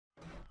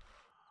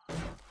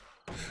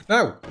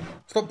No!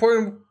 Stop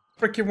putting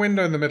a freaking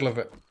window in the middle of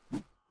it.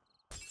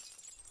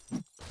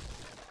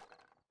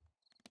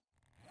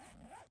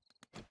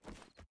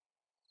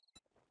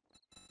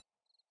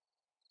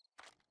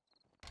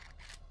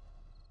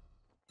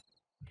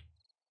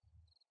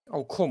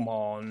 Oh, come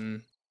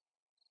on.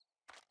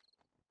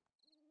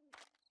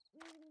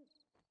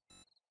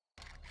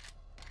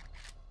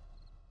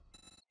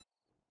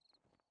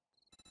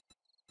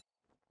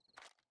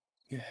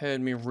 You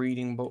heard me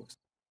reading books.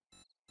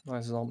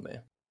 Nice zombie.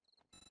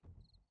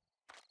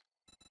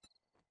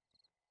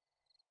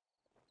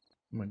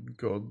 My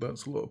god,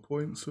 that's a lot of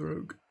points,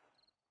 Rogue.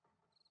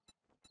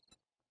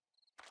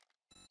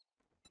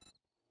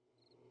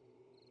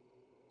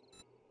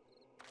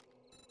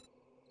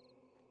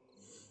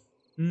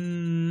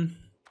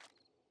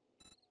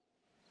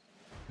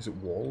 Is it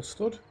wall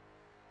stud?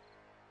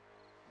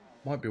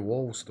 Might be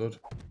wall stud.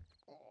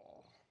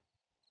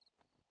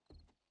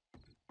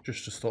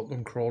 Just to stop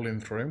them crawling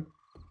through.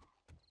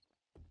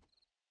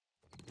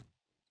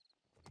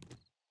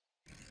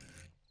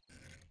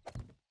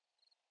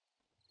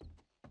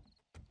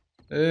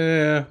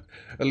 Yeah,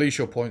 at least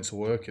your points are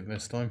working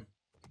this time.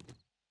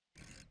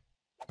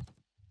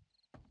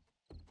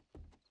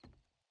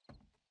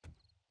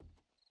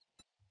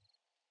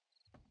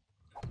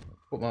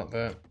 Put that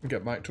there and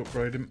get back to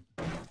upgrading.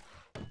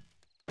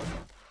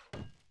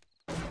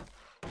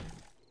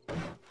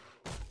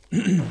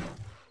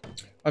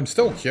 I'm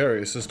still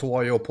curious as to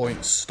why your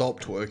points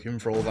stopped working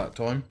for all that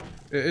time.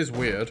 It is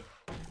weird.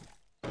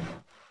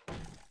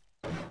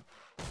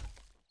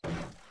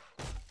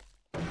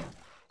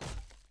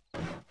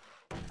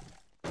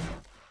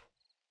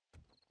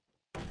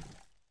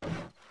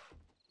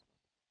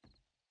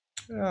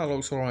 Yeah,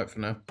 looks alright for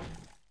now.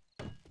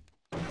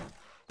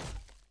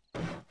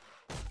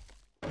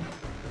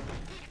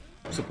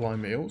 Supply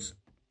meals.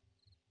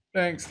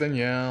 Thanks,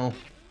 Danielle.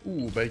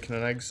 Ooh, bacon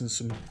and eggs and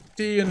some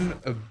tea and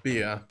a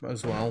beer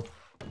as well.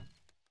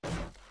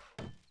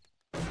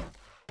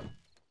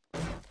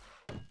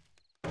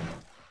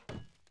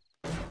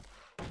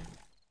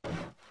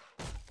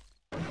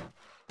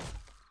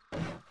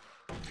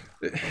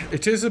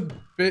 It is a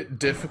bit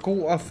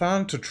difficult, I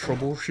found, to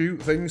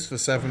troubleshoot things for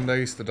 7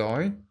 days to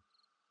die.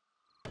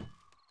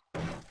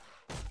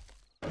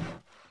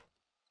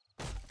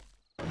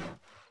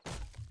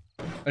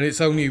 And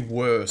it's only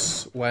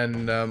worse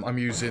when I'm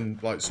using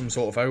like some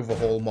sort of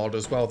overhaul mod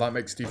as well. That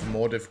makes it even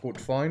more difficult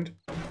to find.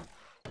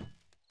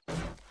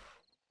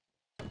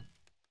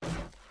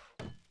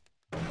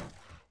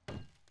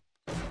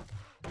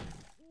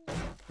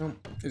 Well,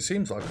 it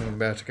seems like I'm going to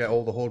be able to get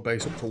all the horde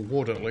base up to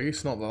wood at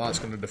least. Not that that's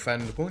going to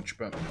defend much,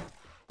 but...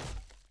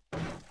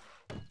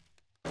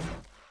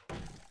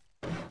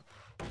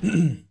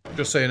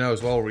 Just so you know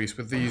as well, Reese,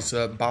 with these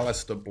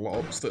baluster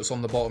blocks that's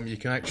on the bottom, you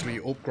can actually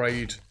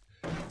upgrade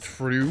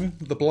through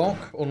the block,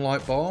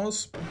 unlike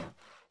bars.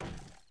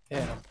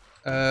 Yeah.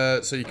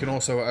 So you can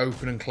also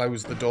open and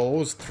close the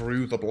doors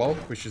through the block,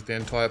 which is the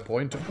entire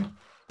point of them.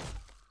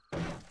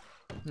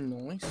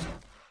 Nice.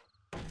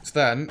 So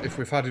then, if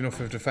we've had enough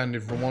of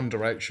defending from one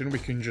direction, we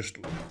can just...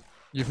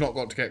 You've not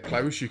got to get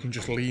close, you can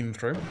just lean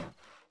through.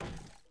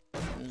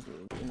 Just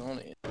lean on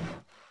it.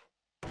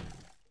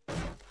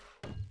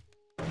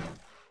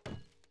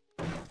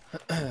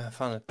 I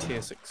found a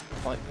tier 6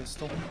 light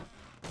pistol.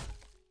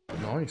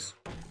 Nice.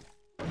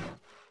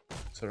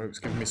 So it's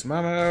giving me some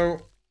ammo.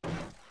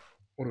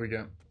 What do we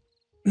get?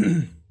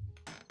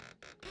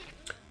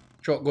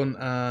 Shotgun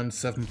and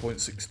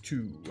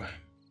 7.62.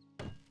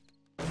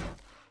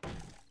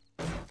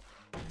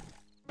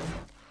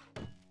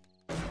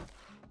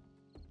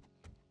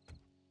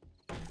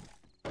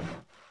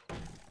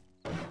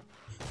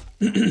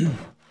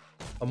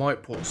 I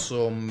might put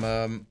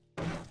some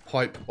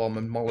pipe bomb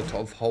and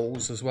Molotov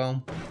holes as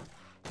well.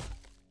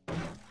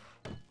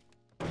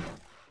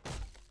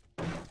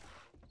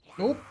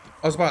 Oh,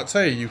 I was about to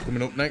say, you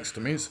coming up next to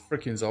me, it's a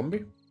freaking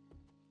zombie.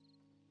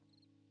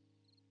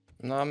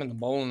 No, I'm in the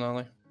bowling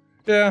alley.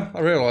 Yeah,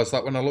 I realised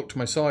that when I looked to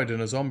my side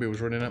and a zombie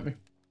was running at me.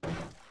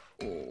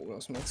 Oh,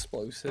 got some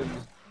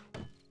explosives.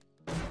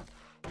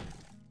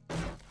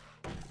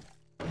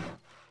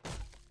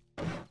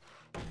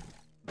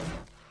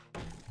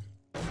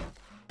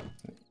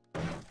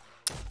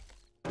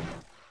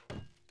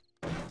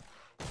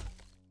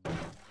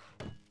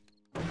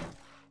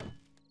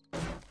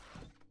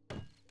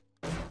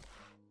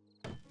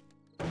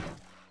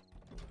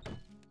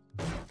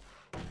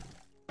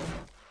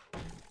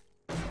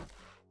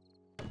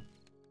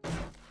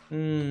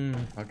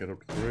 I'll get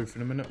up to the roof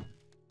in a minute.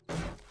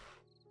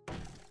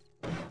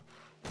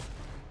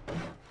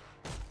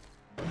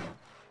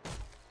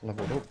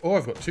 Leveled up. Oh,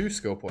 I've got 2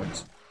 skill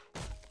points.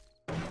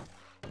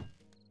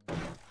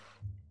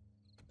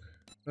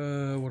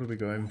 What are we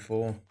going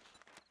for?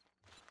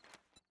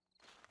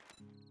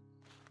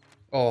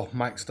 Oh,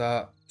 maxed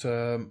out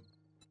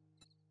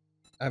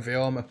heavy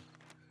armor.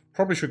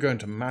 Probably should go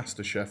into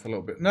Master Chef a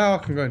little bit. No, I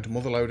can go into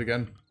Motherload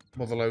again.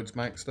 Motherload's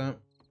maxed out.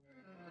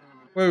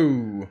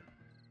 Whoa.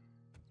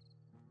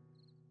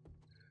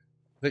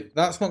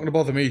 That's not going to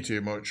bother me too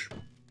much.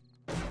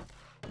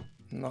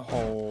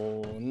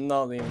 No,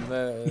 not the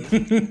inverters.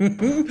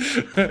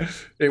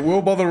 It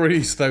will bother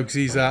Reese though, because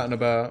he's out and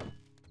about.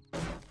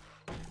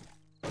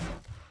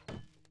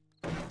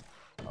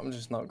 I'm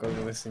just not good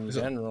with this in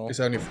general. It's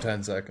only for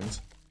 10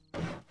 seconds.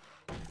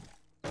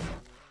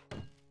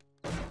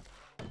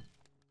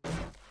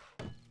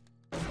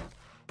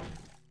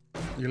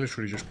 You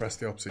literally just press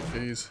the opposite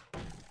keys.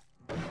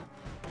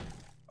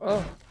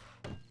 Oh.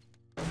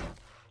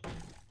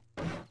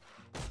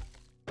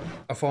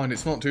 I find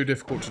it's not too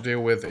difficult to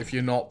deal with if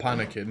you're not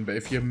panicking, but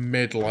if you're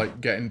mid,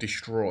 like, getting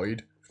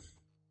destroyed,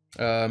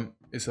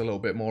 it's a little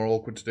bit more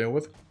awkward to deal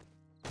with.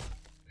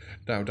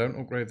 Now, don't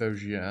upgrade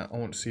those yet. I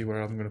want to see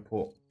where I'm going to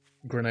put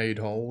grenade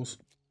holes.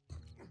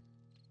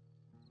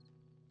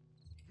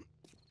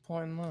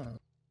 Find that.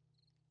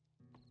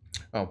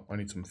 Oh, I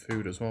need some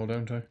food as well,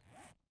 don't I?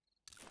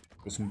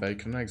 Got some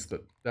bacon and eggs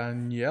that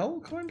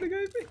Danielle kindly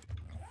gave me.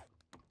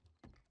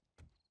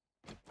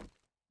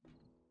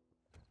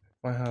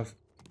 I have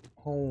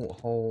hole,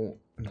 hole,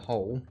 and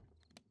hole.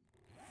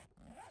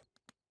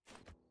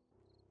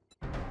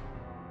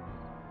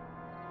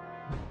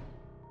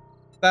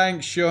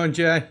 Thanks, Sean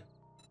J.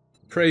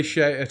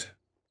 Appreciate it.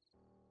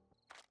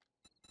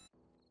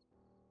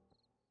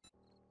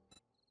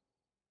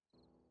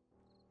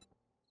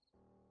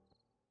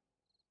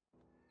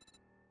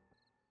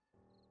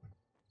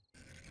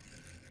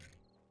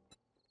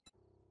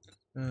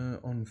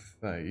 On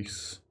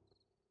face.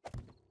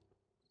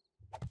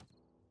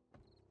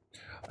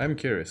 I'm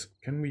curious,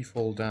 can we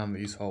fall down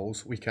these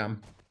holes? We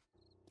can.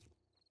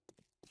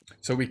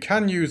 So we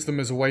can use them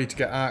as a way to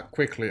get out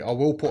quickly. I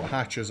will put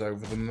hatches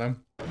over them though.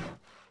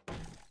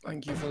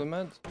 Thank you for the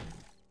meds.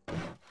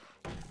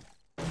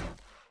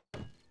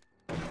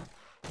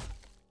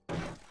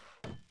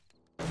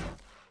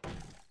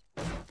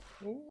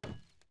 Ooh.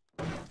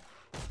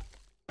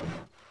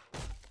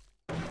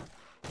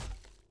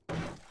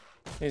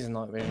 These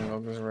night vision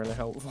goggles are really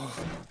helpful.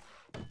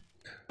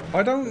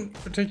 I don't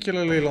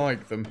particularly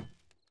like them.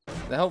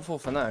 They're helpful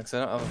for now because I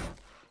don't have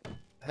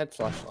a head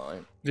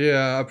flashlight.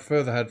 Yeah, I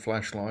prefer the head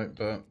flashlight,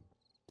 but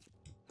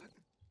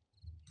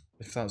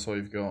if that's all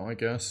you've got, I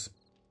guess.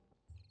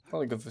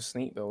 Probably good for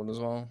sneak build as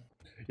well.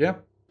 Yeah.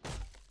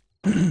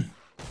 You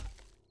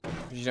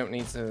don't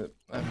need to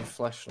have your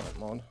flashlight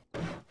mod.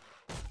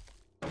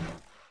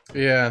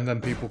 Yeah, and then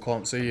people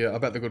can't see it. I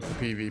bet they're good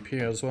for PvP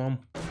as well.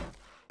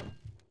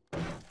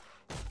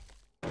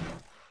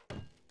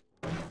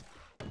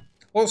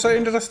 What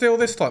setting did I steal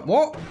this time?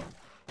 What?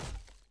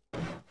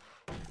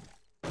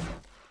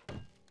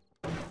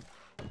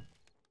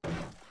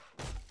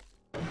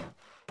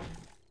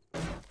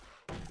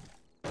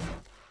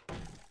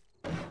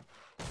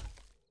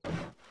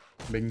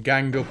 Been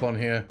ganged up on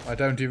here. I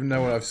don't even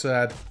know what I've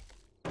said.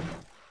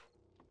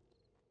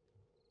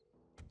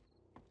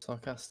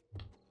 Sarcastic.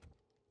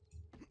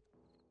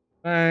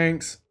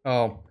 Thanks.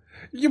 Oh.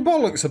 Your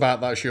bollocks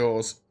about that's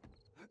yours.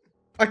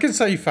 I can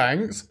say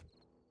thanks.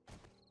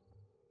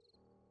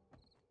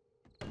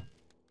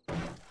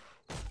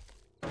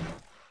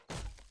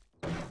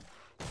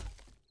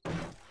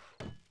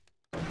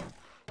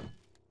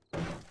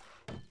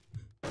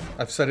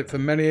 I've said it for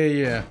many a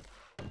year.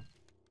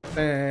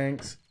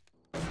 Thanks.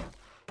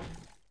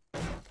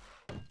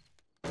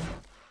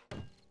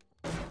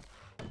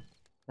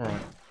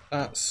 Alright,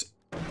 that's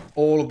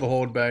all of the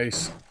horde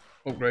base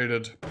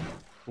upgraded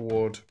for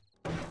wood.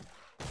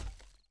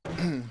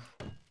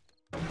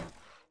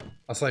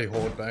 I say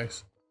horde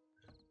base.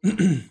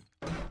 Just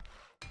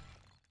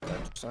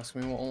ask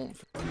me what I want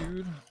for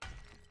food.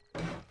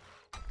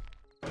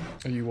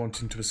 Are you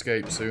wanting to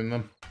escape soon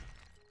then?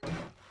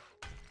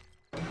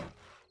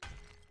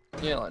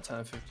 Yeah, like 10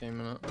 or 15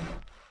 minutes.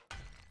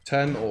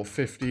 10 or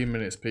 15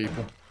 minutes,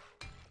 people.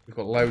 We've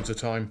got loads of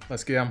time.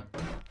 Let's get on.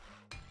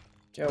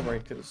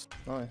 Jailbreakers,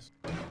 nice.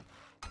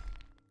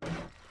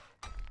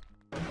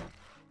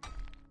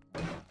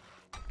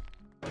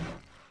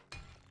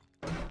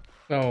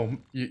 Oh,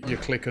 you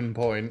click and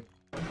point.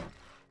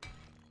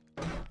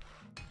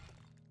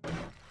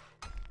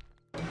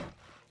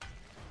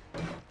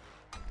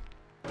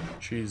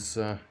 She's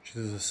a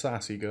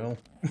sassy girl.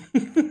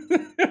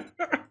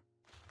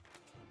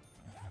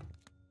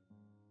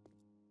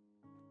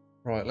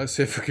 Right, let's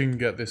see if we can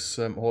get this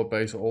horde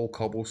base all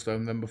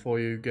cobblestone then before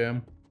you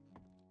game.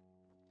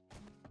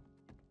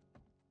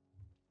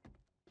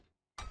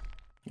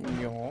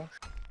 Yeah.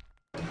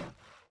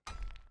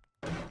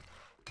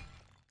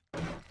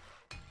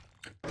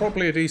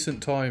 Probably a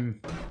decent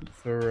time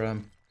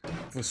for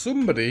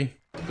somebody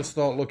to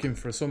start looking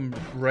for some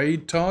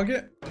raid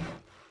target.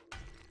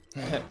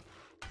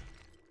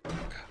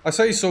 I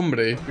say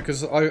somebody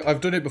because I've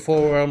done it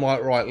before where I'm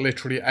like, right,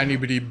 literally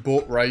anybody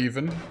but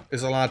Raven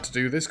is allowed to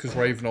do this because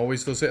Raven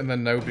always does it and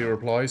then nobody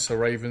replies, so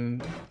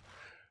Raven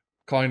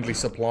kindly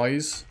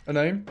supplies a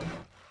name.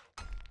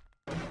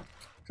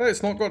 Okay,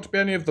 it's not got to be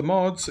any of the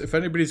mods. If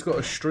anybody's got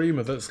a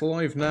streamer that's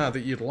live now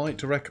that you'd like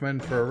to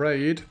recommend for a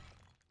raid,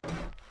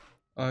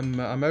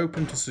 I'm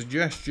open to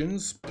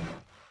suggestions.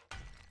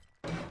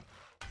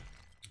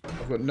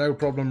 Have got no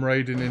problem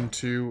raiding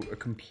into a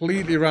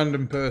completely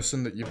random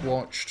person that you've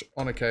watched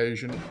on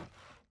occasion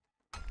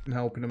and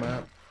helping them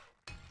out.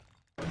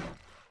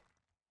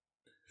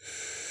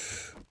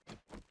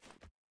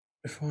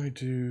 If I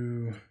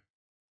do...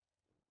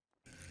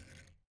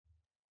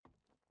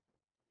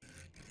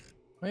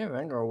 Oh yeah, we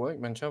ain't got a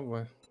workbench, have we?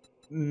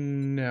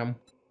 No.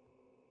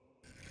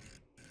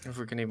 If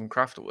we can even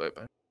craft a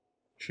workbench.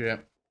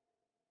 Shit.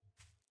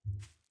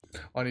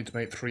 I need to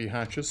make 3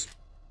 hatches.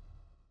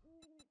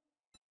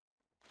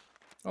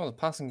 Oh, the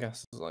passing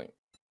gas is like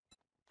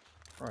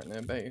right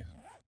near base.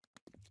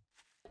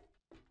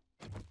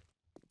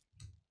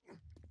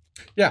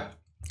 Yeah,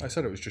 I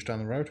said it was just down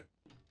the road.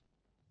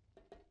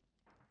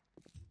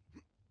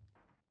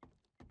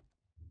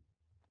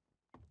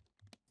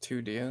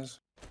 Two deers.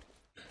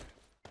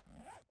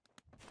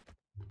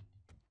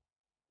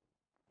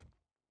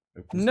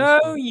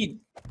 No, you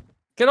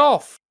get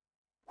off!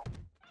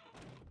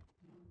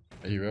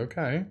 Are you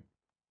okay?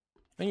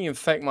 Don't you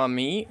infect my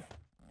meat.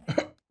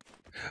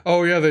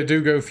 Oh yeah, they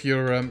do go for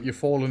your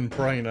fallen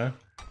prey now.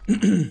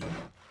 Oh,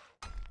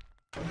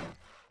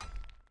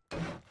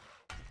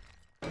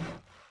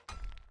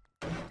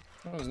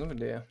 there's another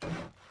deer.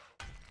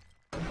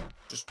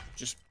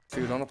 Just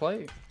food on a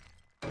plate.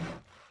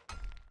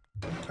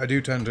 I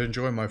do tend to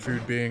enjoy my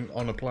food being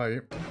on a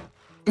plate.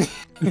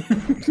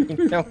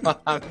 You know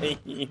what I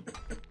mean?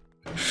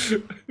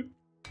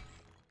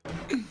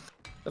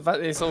 The fact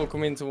that it's all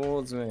coming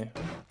towards me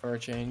for a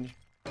change.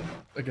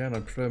 Again, I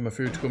prefer my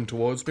food to come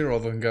towards me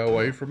rather than go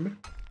away from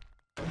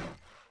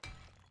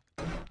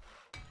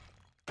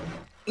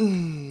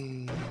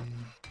me.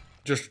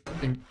 Just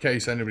in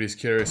case anybody's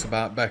curious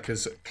about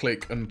Becca's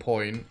click and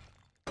point,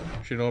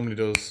 she normally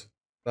does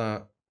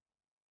that.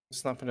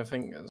 Snapping her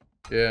fingers.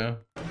 Yeah.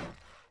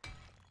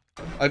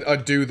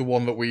 I'd do the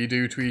one that we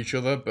do to each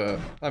other, but,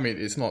 I mean,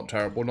 it's not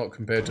terrible, not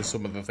compared to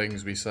some of the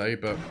things we say,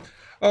 but...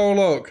 Oh,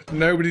 look,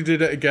 nobody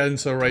did it again,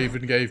 so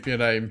Raven gave me a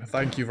name.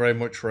 Thank you very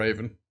much,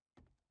 Raven.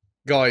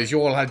 Guys, you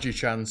all had your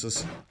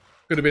chances.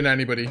 Could have been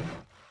anybody.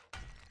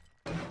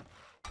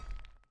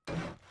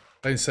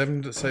 Playing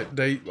 7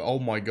 days... Oh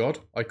my god,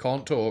 I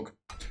can't talk.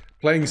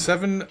 Playing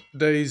 7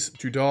 Days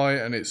to Die,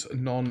 and it's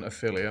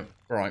non-affiliate.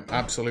 Right,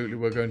 absolutely,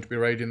 we're going to be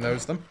raiding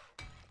those then.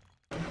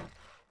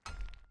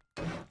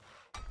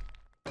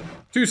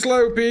 Too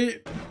slow,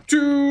 Pete!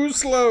 Too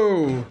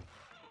slow!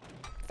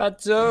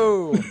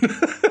 Fatso!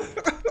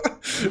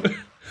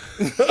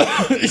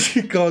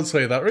 You can't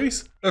say that,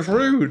 Reese. That's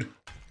rude.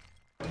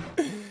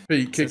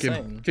 Pete, kick him.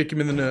 Insane. Kick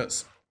him in the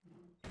nuts.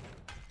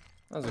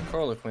 There's a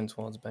crawler coming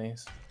towards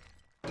base.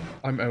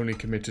 I'm only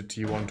committed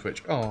to you on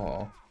Twitch.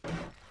 Aw.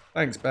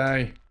 Thanks,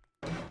 Bay.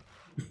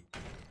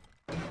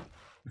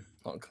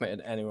 Not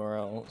committed anywhere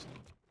else.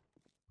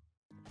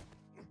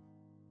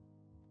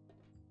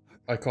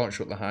 I can't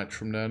shut the hatch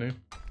from down here.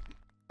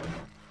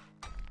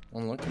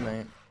 Unlucky,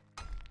 mate.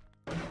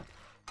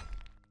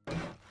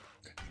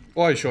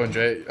 Why, Sean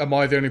J? Am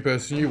I the only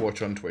person you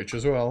watch on Twitch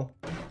as well?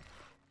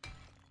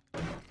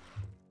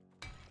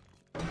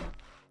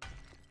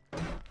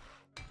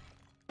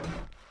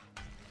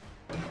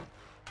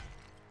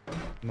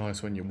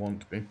 Nice when you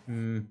want to be.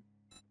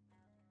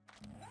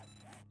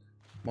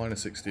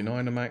 Minus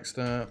 69 are maxed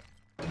out.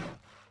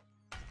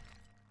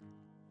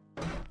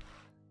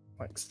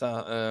 Like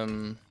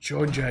that,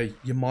 Sean J,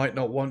 you might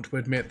not want to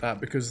admit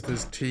that because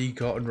there's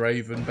Teacot and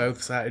Raven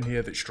both sat in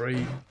here that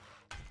stream.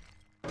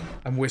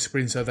 I'm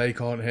whispering so they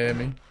can't hear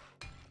me.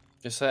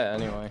 just say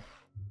it anyway.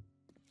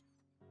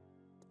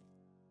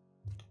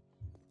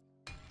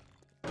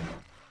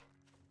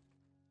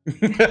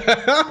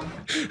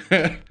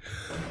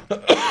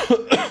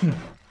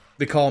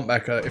 They can't,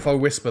 Becca. If I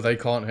whisper, they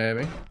can't hear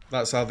me.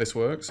 That's how this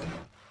works.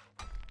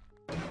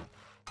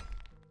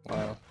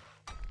 Wow.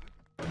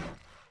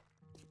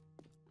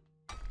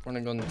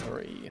 Running on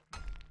 3.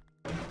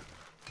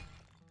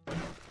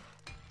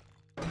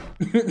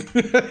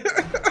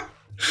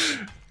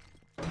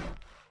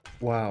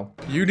 Wow.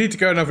 You need to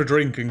go and have a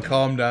drink and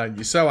calm down.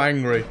 You're so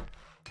angry.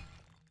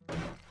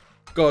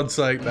 God's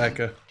sake,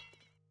 Becca.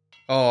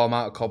 Oh, I'm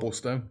out of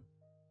cobblestone.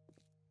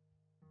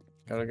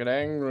 Gotta get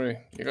angry.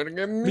 You gotta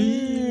get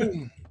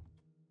mean.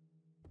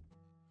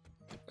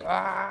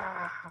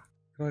 Ah!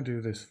 Can I do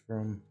this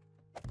from...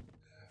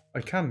 I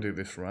can do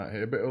this from out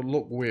here, but it'll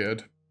look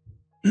weird.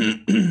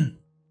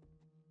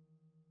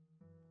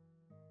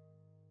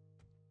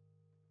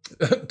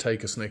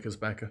 Take a Snickers,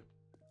 Becca.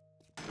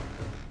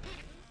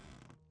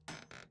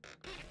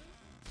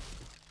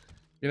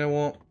 You know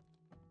what?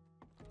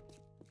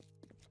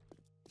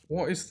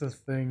 What is the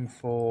thing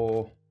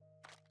for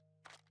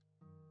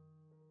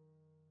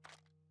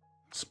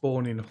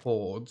spawning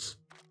hordes?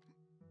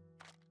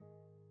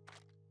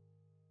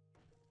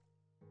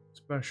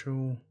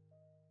 Special.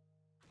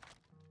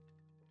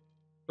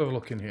 Have a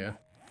look in here.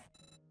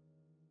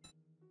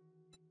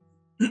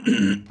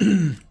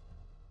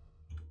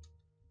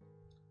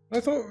 I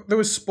thought there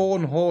was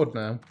spawn horde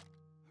now.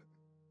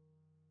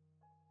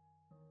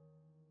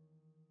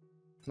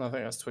 No, I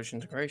think that's Twitch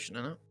integration,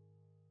 isn't it?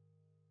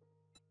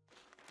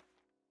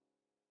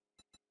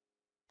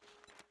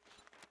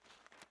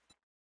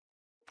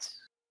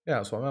 Yeah,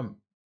 that's what I meant.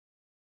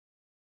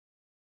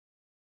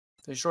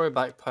 Destroy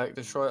backpack,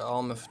 destroy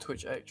armor for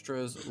Twitch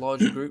extras,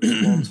 large group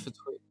spawns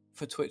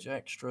for Twitch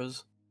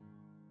extras.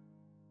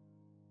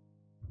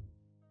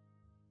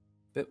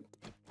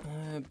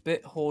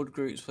 Bit horde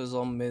groups for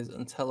zombies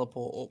and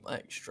teleport up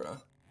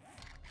extra.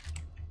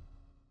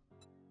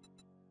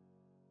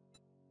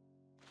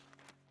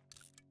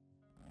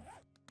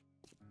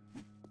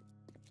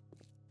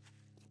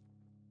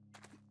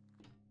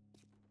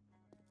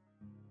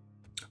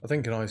 I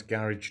think a nice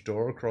garage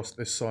door across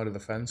this side of the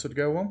fence would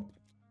go on.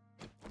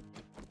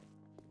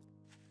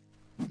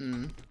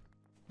 Hmm.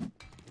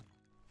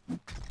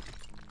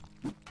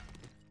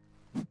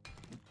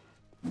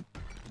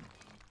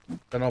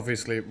 Then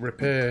obviously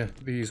repair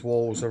these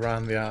walls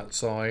around the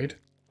outside.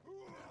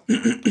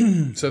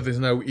 So there's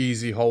no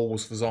easy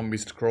holes for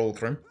zombies to crawl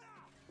through.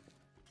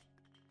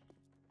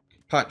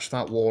 Patch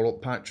that wall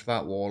up, patch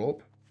that wall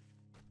up.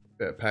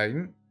 Bit of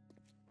paint.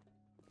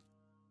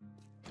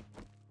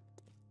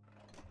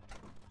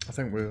 I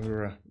think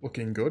we're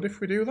looking good if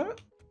we do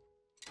that.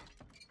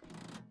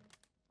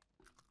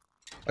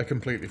 I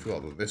completely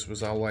forgot that this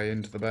was our way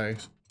into the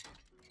base.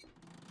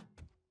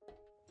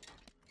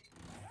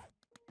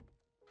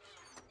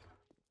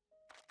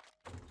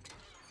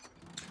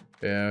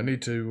 Yeah, I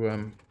need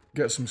to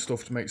get some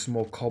stuff to make some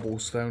more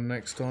cobblestone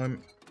next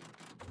time.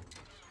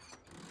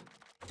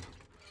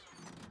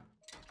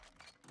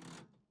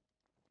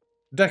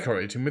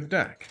 Decorating with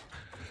deck.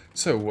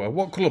 So,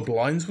 what colour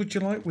blinds would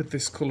you like with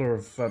this colour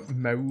of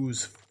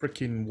mouse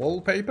freaking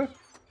wallpaper?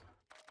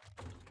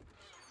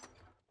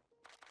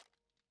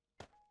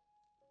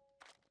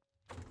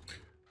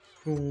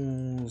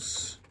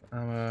 Tools,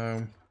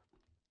 ammo.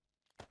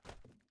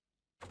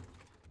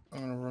 I'm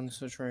gonna run to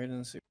the trade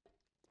and see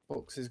what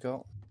books he's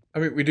got. I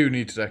mean, we do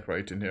need to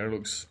decorate in here. It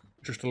looks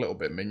just a little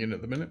bit minion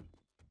at the minute.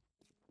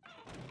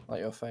 Like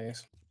your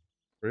face.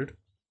 Rude.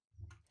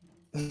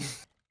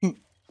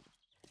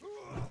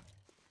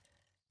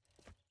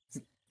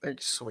 They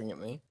just swing at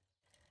me.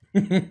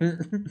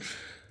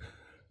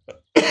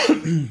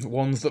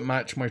 Ones that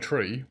match my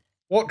tree.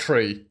 What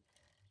tree?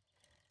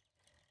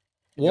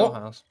 Your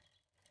What? house.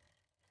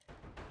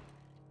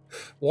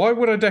 Why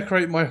would I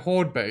decorate my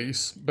horde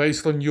base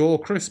based on your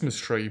Christmas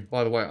tree?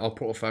 By the way, I'll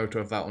put a photo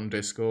of that on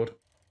Discord.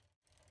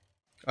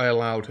 I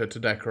allowed her to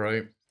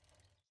decorate.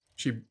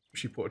 She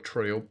put a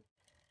tree up.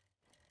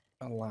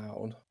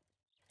 Allowed.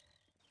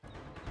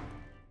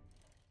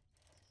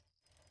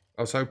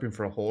 I was hoping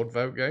for a horde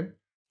vote game.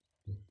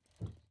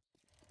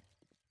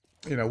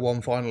 You know,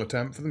 one final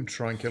attempt for them to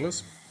try and kill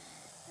us.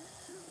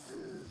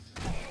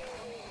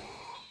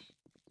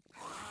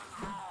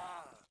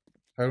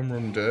 Home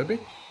run derby.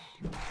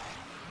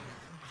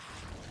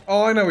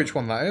 Oh, I know which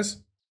one that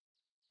is.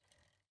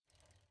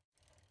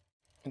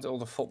 It's all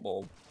the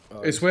football.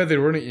 It's where they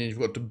run at you. You've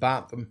got to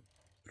bat them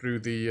through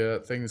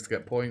the things to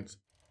get points.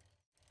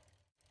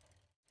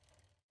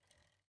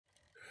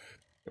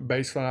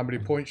 Based on how many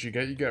points you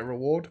get a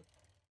reward.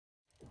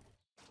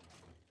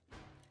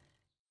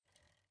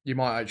 You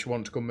might actually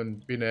want to come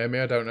and be near me.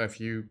 I don't know if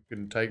you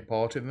can take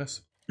part in this.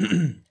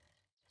 I'm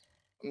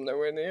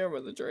nowhere near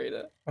with the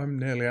trader. I'm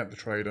nearly at the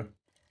trader.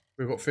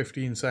 We've got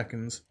 15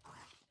 seconds.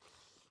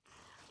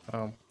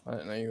 Oh, I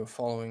didn't know you were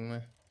following me.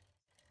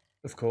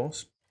 Of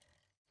course.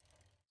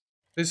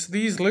 There's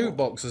these loot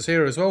boxes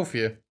here as well for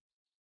you.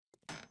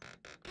 I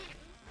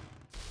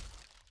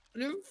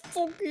didn't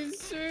fucking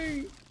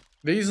see.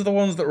 These are the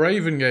ones that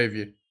Raven gave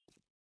you.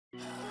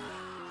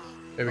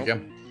 Here we go.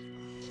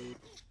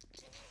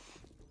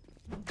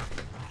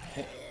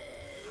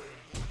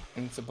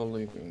 Into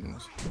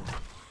balloons.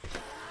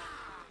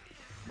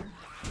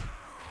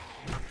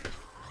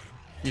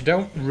 You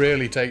don't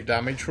really take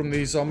damage from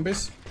these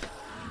zombies.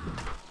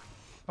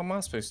 How am I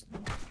supposed to?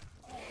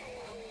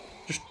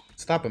 Just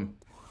stab them.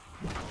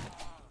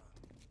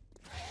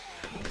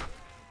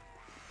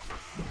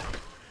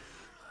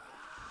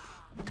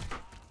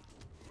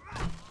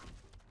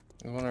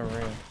 There's one over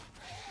here.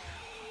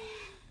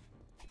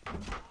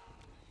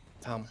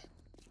 Damn.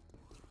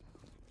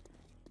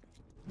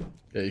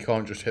 Yeah, you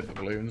can't just hit the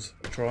balloons.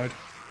 I tried.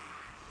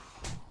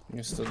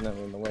 You stood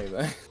never in the way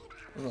there.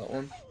 That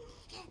one.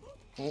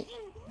 Oh.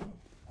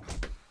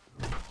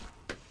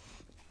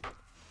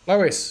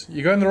 Lois,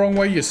 you're going the wrong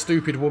way, you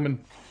stupid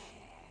woman.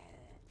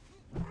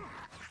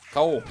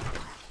 Cole.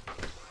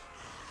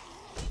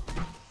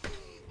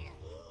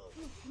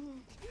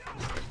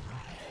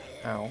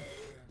 Ow.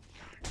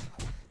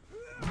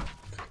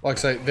 Like I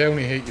say, they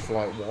only hit you for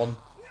like one.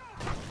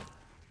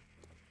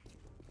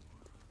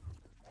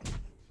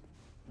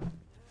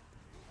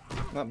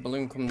 That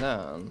balloon come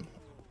down?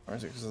 Or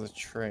is it because of the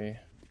tree? I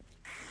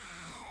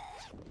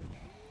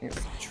think it's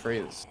the tree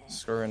that's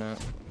screwing it.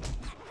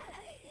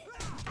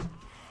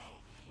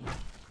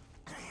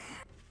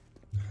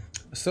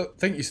 I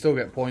think you still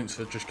get points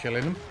for just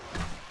killing them.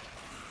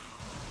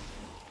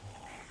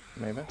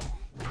 Maybe.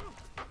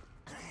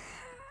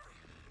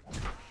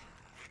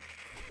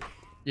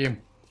 Yeah.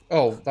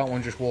 Oh, that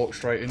one just walked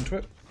straight into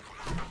it.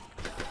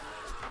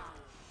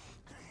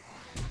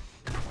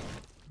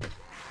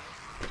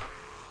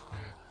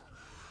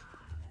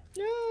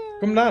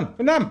 Come down.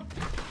 Come down.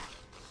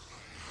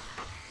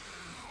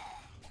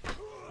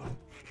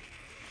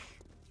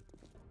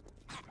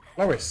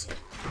 Lois.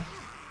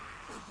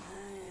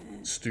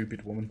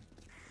 Stupid woman.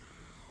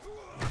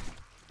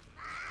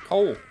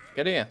 Cole,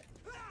 get here.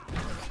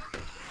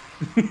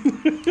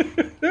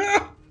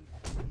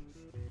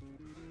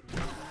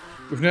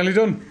 We've nearly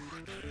done.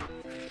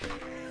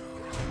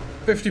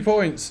 50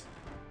 points.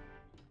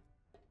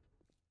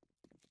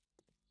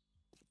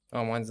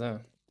 Oh, mine's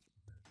there.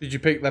 Did you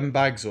pick them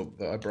bags up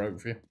that I broke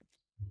for you?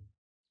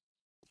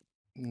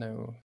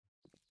 No.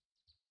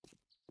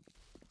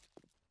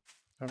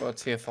 I've got a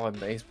tier 5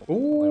 baseball.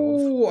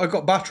 Ooh, I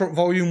got Batter Up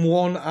Volume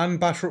 1 and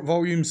Batter Up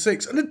Volume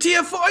 6 and a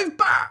tier 5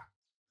 bat!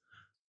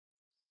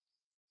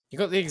 You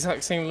got the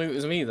exact same loot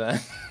as me there.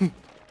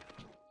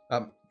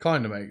 That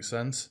kind of makes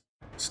sense.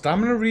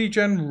 Stamina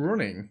regen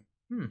running.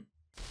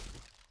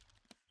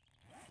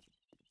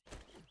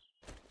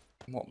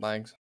 What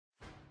bags?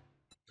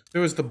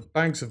 There was the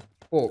bags of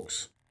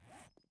books.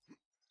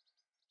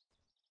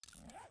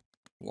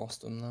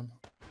 Lost them then.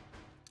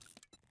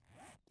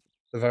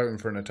 They're voting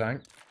for an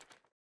tank.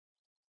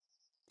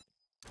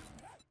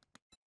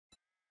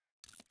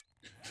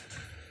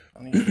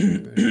 I need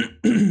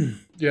food.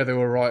 Yeah, they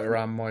were right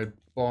around my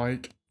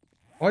bike.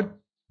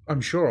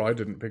 I'm sure I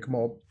didn't pick them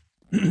up.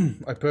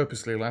 I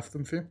purposely left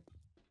them for you.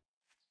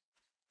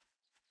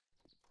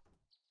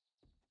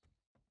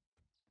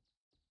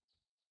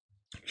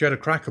 She had a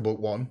Cracker Book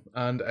one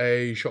and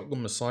a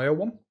Shotgun Messiah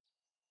one.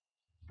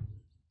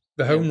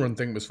 The home run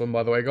thing was fun,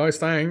 by the way, guys.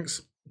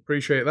 Thanks.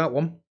 Appreciate that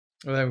one.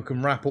 And then we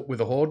can wrap up with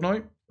a Horde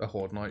Night. A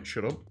Horde Night,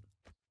 shut up.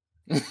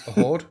 A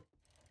Horde.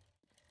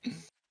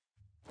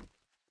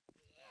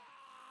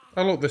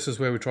 Oh, look, this is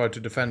where we tried to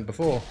defend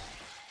before.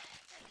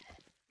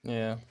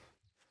 Yeah.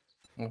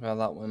 Look how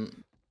that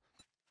went.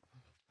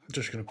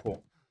 Just going to put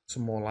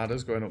some more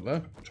ladders going up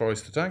there.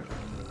 Choice to tank.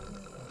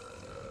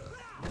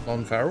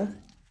 Non-feral.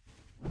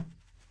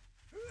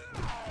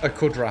 I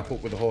could wrap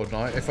up with a Horde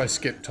Night if I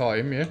skip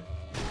time, yeah.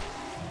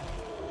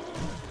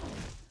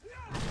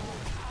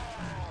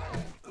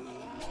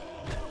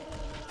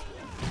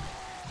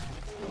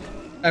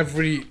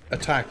 Every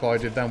attack I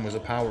did then was a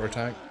power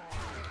attack.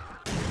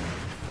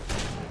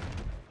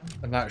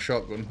 And that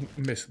shotgun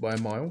missed by a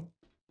mile.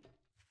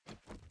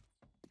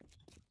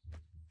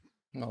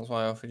 That's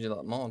why I offered you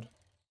that mod.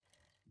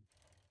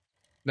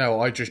 No,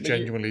 I just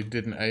genuinely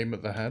didn't aim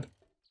at the head.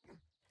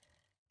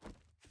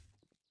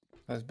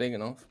 That's big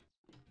enough.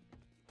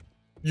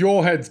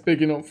 Your head's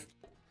big enough.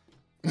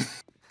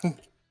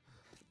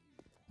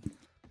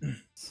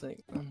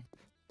 Sick, man.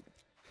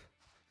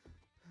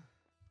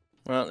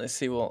 Right, let's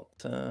see what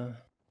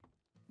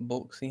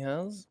books he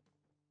has.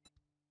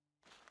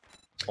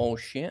 Oh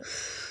shit.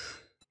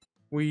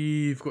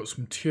 We've got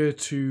some tier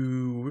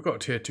 2... We've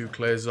got tier 2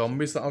 clear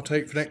zombies that I'll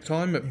take for next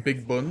time at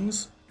Big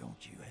Buns. Don't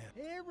you have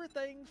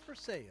everything's for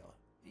sale,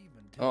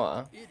 even to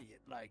an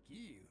idiot like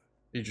you.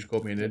 You just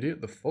called me an idiot,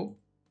 the fuck?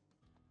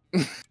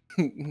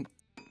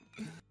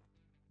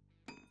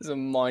 There's a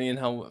mining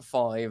helmet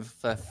 5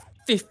 for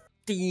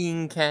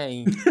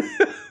 15k.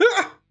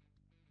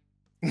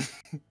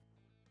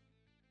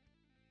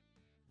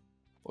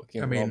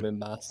 Fucking Robin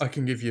Bass. I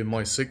can give you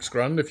my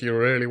 £6 if you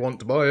really want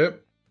to buy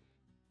it.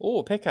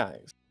 Oh,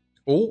 pickaxe.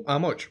 Oh, how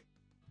much?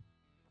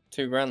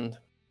 £2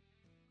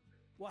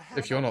 Well,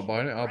 If you're not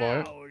buying it, I'll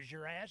buy it.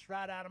 Your ass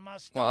right out of my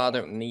Well, I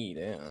don't need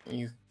it.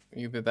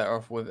 You'd be better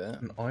off with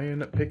it. An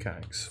iron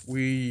pickaxe.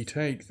 We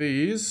take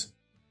these.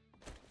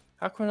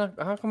 How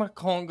come I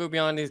can't go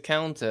behind his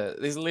counter?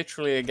 There's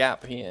literally a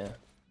gap here.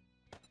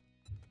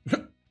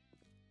 Have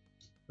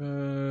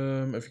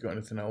you got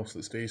anything else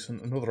that's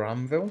decent? Another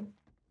anvil?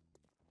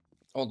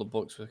 All the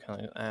books were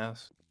kind of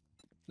ass.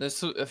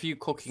 There's a few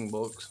cooking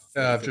books.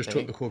 Yeah, I've just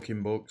took the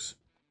cooking books.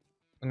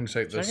 I'm going to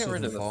take the Should I get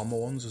rid Southern of Farmer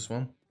ones as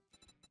well.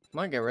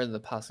 Might get rid of the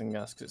passing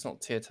gas because it's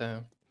not tier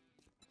 2.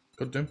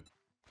 Could do.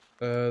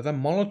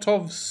 Then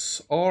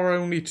Molotovs are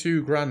only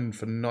 £2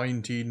 for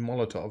 19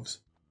 Molotovs.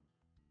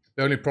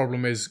 The only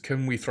problem is,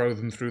 can we throw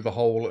them through the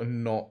hole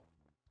and not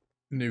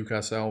nuke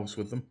ourselves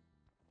with them?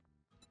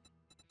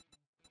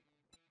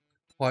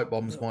 Pipe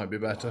bombs might be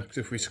better, because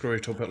if we screw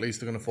it up, at least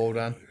they're going to fall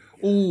down.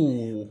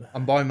 Ooh,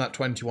 I'm buying that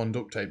 21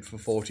 duct tape for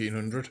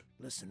 1400.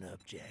 Listen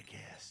up,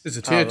 jackass. There's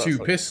a tier 2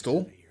 like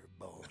pistol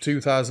for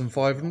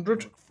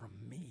 2,500. From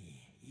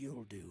me,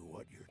 you'll do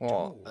what you're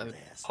What? told, A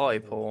ass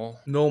pipe nigger. or...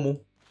 Normal.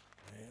 Well,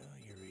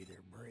 you're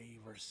either brave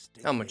or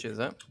stupid. How much is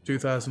it?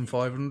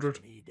 2,500.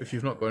 If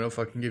you've not got enough,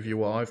 I can give you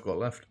what I've got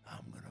left.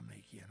 I'm gonna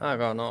make you I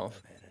got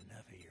enough. I've had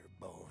enough of your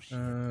bullshit.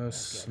 I've got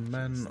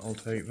Cement, just I'll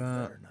take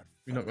that. better not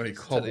You've not got any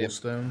fucking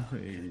cobblestone.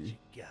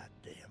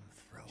 goddamn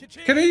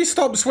throat. Can you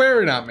stop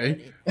swearing at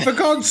me? For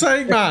God's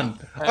sake, man!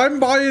 I'm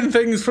buying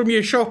things from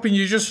your shop and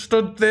you just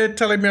stood there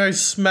telling me I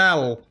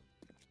smell.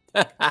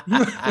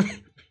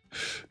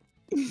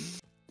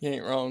 You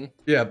ain't wrong.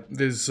 Yeah,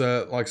 there's,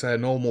 like I say, a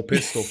normal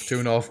pistol for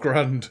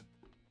 £2,500.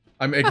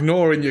 I'm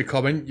ignoring your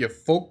comment, you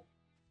fuck.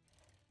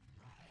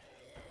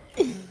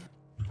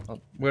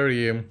 Where are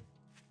you?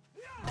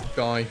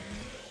 Guy.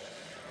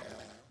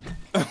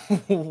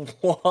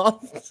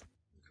 What?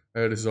 I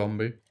heard a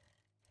zombie.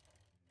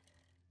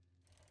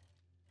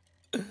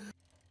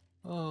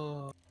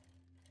 Oh.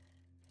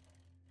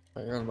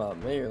 You're on about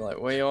me. You're like,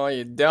 where are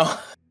you down?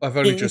 I've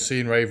only just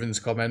seen Raven's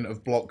comment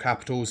of block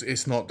capitals.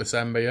 It's not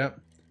December yet.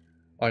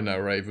 I know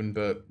Raven,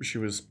 but she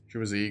was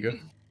eager.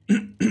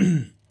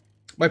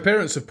 My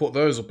parents have put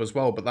those up as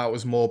well, but that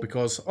was more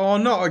because, oh,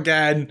 not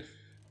again.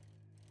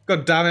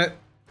 God damn it.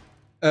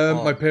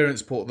 My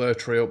parents put their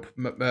tree up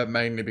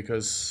mainly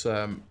because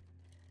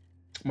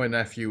my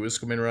nephew was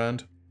coming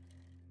around.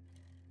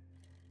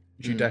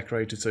 She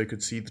decorated so he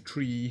could see the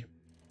tree.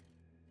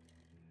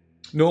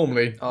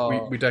 Normally,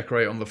 we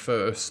decorate on the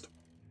 1st.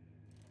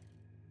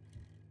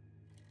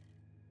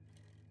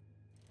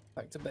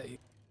 Back to base.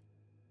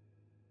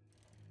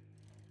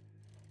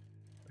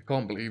 I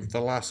can't believe the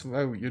last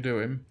vote you're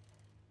doing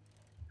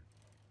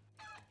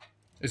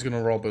is going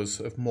to rob us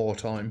of more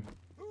time.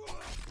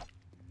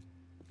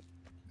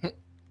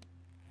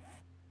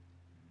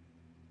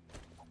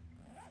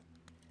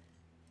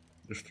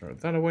 Just throw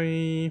that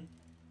away.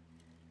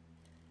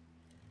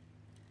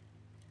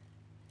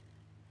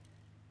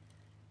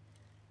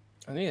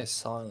 I need a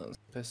silence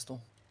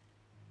pistol.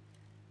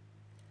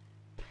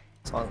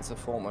 Silencer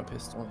for my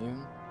pistol,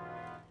 even.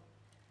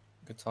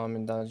 Good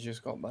timing, Dad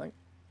just got back.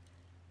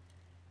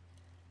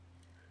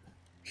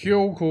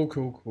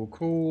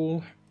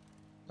 Cool.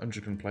 I'm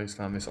just going to place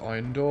down this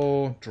iron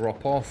door,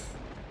 drop off.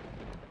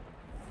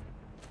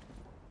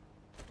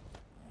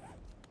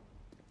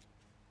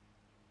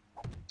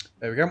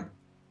 There we go.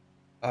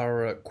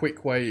 Our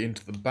quick way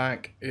into the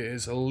back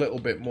is a little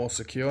bit more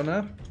secure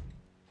now.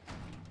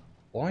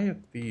 Why are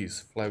these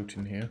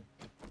floating here?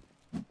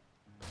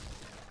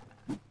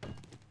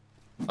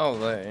 Oh,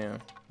 there,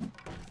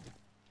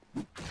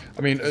 yeah.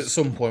 I mean, at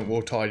some point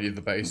we'll tidy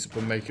the base up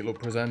and make it look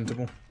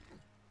presentable.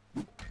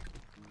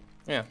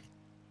 Yeah.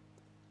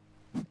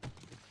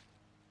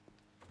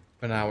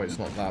 For now, it's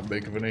not that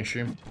big of an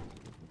issue.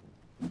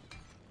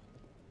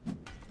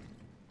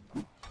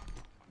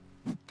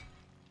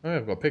 Oh,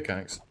 I've got a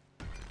pickaxe.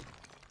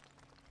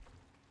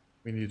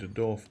 We need a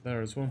door for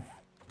there as well.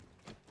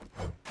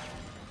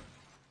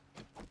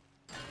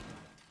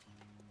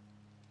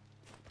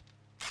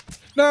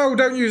 No,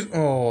 don't use...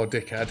 Oh,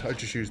 dickhead. I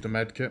just used a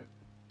medkit.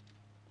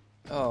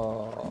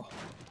 Oh.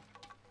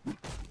 What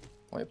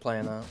are you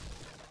playing at?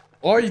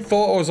 I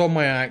thought I was on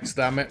my axe,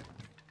 damn it.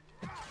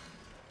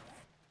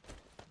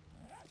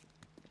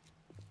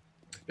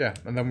 Yeah,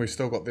 and then we've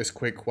still got this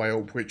quick way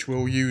up, which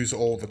we'll use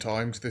all the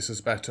time, because this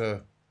is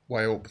better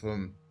way up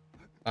than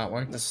that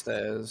way. The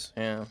stairs,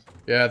 yeah.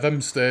 Yeah,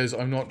 them stairs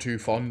I'm not too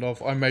fond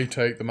of. I may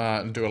take them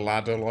out and do a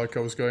ladder like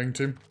I was going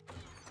to.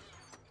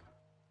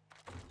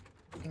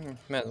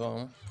 Might as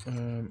well.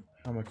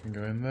 Hammer can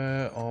go in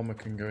there, armor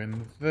can go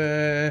in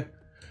there.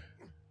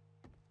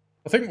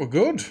 I think we're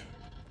good.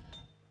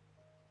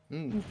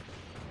 Need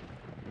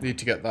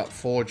to get that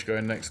forge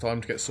going next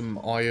time to get some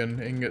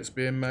iron ingots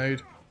being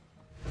made.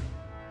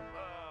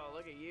 Oh,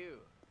 look at you.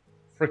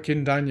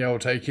 Frickin' Daniel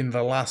taking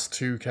the last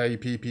 2k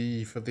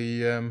PPE for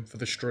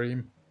the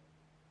stream.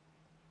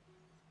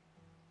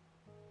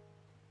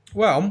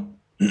 Well,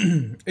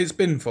 it's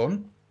been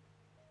fun.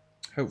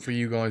 Hopefully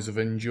you guys have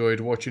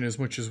enjoyed watching as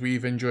much as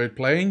we've enjoyed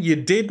playing. You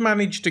did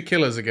manage to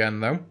kill us again,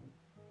 though.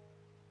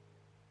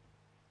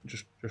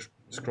 Just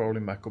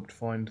scrolling back up to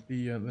find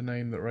the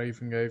name that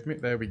Raven gave me.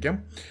 There we go.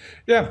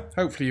 Yeah,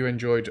 hopefully you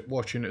enjoyed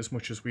watching as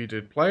much as we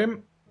did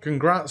playing.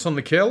 Congrats on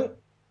the kill.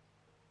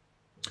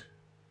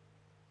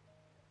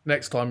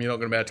 Next time you're not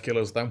going to be able to kill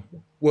us, though.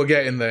 We're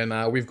getting there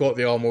now. We've got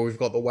the armor, we've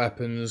got the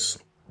weapons.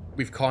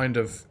 We've kind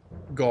of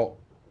got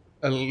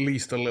at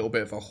least a little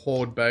bit of a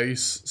horde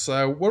base.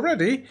 So we're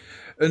ready.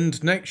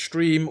 And next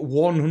stream,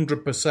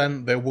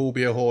 100% there will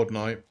be a horde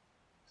night.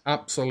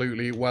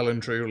 Absolutely, well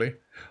and truly.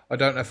 I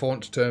don't know if I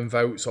want to turn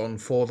votes on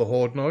for the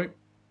horde night.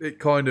 It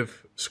kind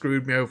of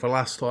screwed me over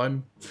last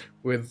time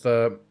with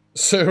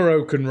Sir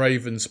Oak and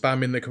Raven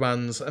spamming the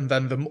commands and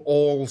then them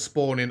all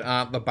spawning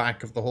at the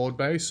back of the horde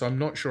base. So I'm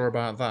not sure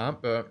about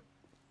that, but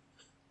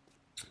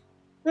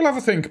we'll have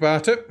a think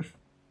about it.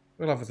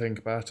 We'll have a think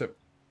about it.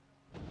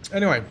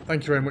 Anyway,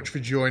 thank you very much for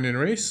joining,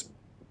 Reese.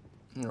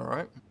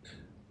 Alright.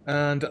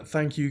 And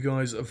thank you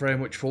guys very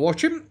much for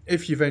watching.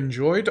 If you've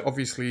enjoyed,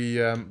 obviously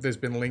there's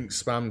been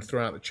links spammed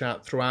throughout the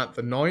chat throughout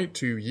the night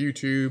to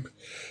YouTube,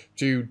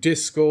 to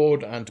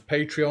Discord and to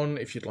Patreon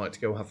if you'd like to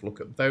go have a look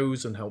at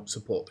those and help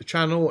support the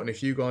channel. And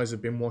if you guys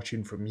have been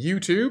watching from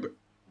YouTube,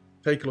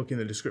 take a look in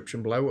the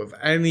description below of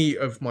any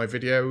of my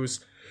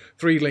videos.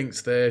 3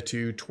 links there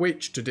to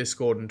Twitch, to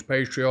Discord and to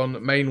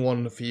Patreon. Main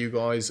one for you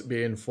guys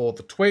being for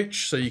the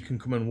Twitch, so you can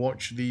come and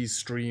watch these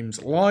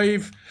streams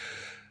live.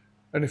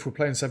 And if we're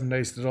playing 7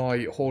 Days to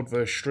Die Horde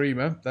vs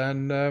Streamer,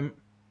 then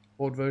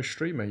Horde vs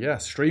Streamer,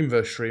 yes, Stream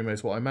vs Streamer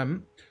is what I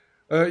meant.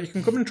 You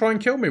can come and try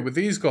and kill me with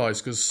these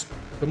guys, because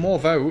the more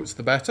votes,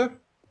 the better.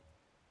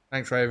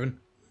 Thanks, Raven.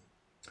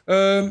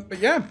 But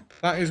yeah,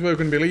 that is where we're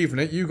going to be leaving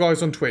it. You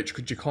guys on Twitch,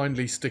 could you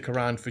kindly stick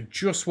around for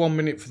just 1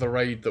 minute for the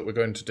raid that we're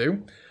going to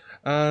do?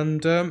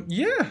 And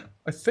yeah,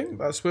 I think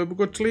that's where we're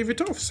going to leave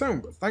it off. So,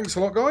 thanks a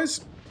lot,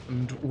 guys,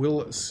 and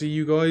we'll see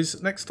you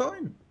guys next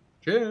time.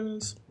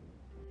 Cheers.